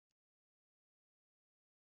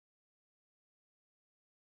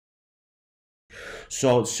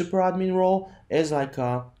So super admin role is like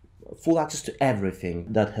full access to everything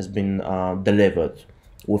that has been delivered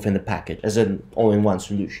within the package as an all-in-one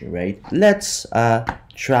solution, right? Let's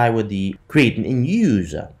try with the create a new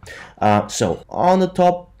user. So on the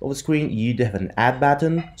top of the screen, you do have an add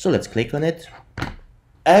button. So let's click on it.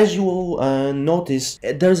 As you will notice,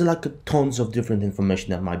 there's like tons of different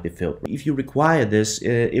information that might be filled. If you require this,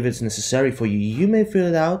 if it's necessary for you, you may fill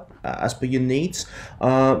it out as per your needs.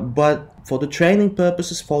 But for the training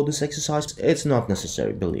purposes for this exercise, it's not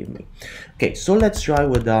necessary, believe me. Okay, so let's try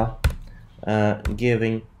with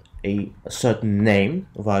giving a certain name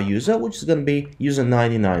of our user, which is going to be user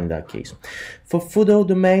 99 in that case. For Fudo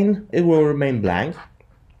domain, it will remain blank.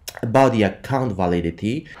 About the account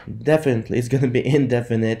validity, definitely it's going to be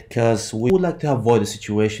indefinite, because we would like to avoid a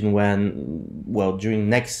situation when, well, during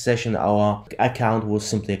next session our account will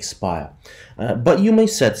simply expire. But you may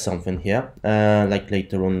set something here, like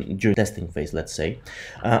later on during testing phase, let's say.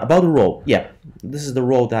 About the role, yeah, this is the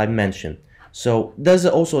role that I mentioned. So there's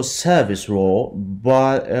also a service role,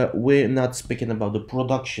 but we're not speaking about the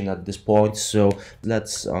production at this point, so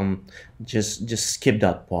let's just skip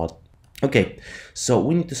that part. Okay, so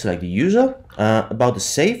we need to select the user. About the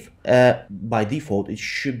save, by default it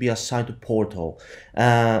should be assigned to portal.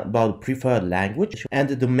 About the preferred language and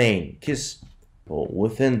the domain, because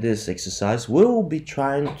within this exercise we'll be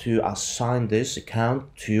trying to assign this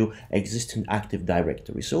account to existing Active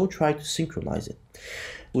Directory, so we'll try to synchronize it.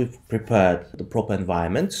 We've prepared the proper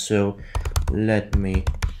environment, so let me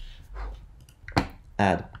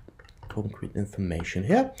add concrete information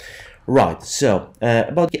here. Right, so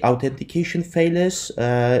about the authentication failures,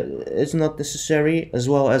 it's not necessary, as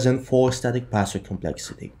well as enforce static password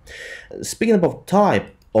complexity. Speaking about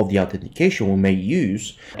type of the authentication we may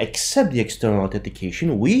use, except the external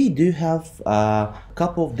authentication, we do have a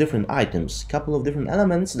couple of different items, couple of different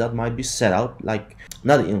elements that might be set out, like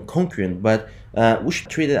not in concurrent, but we should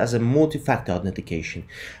treat it as a multi-factor authentication.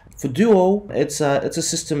 For Duo, it's a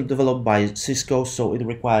system developed by Cisco, so it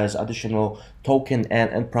requires additional token,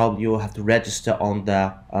 and probably you'll have to register on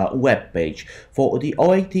the web page. For the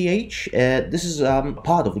OATH, this is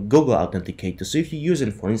part of the Google Authenticator, so if you're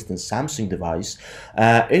using, for instance, Samsung device,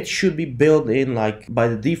 it should be built in like by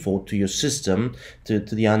the default to your system, to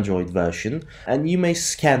the Android version, and you may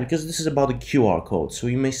scan, because this is about a QR code, so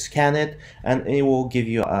you may scan it and it will give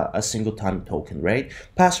you a single time token, right?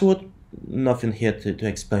 Password, nothing here to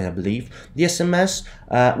explain, I believe. The SMS,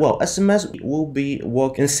 well, SMS will be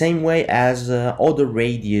working the same way as other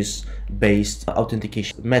radius based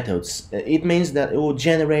authentication methods. It means that it will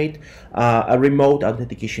generate a remote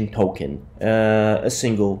authentication token, a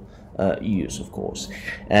single use, of course.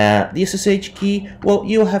 The SSH key, well,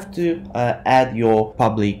 you have to add your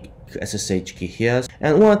public SSH key here,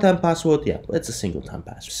 and one-time password, yeah, it's a single time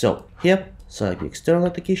password. So here, select the external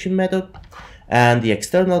authentication method. And the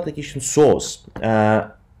external authentication source,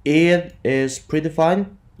 it is predefined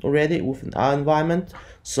already within our environment.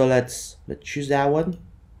 So let's choose that one.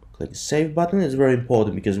 Click the save button. It's very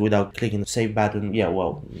important, because without clicking the save button, yeah,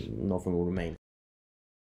 well, nothing will remain.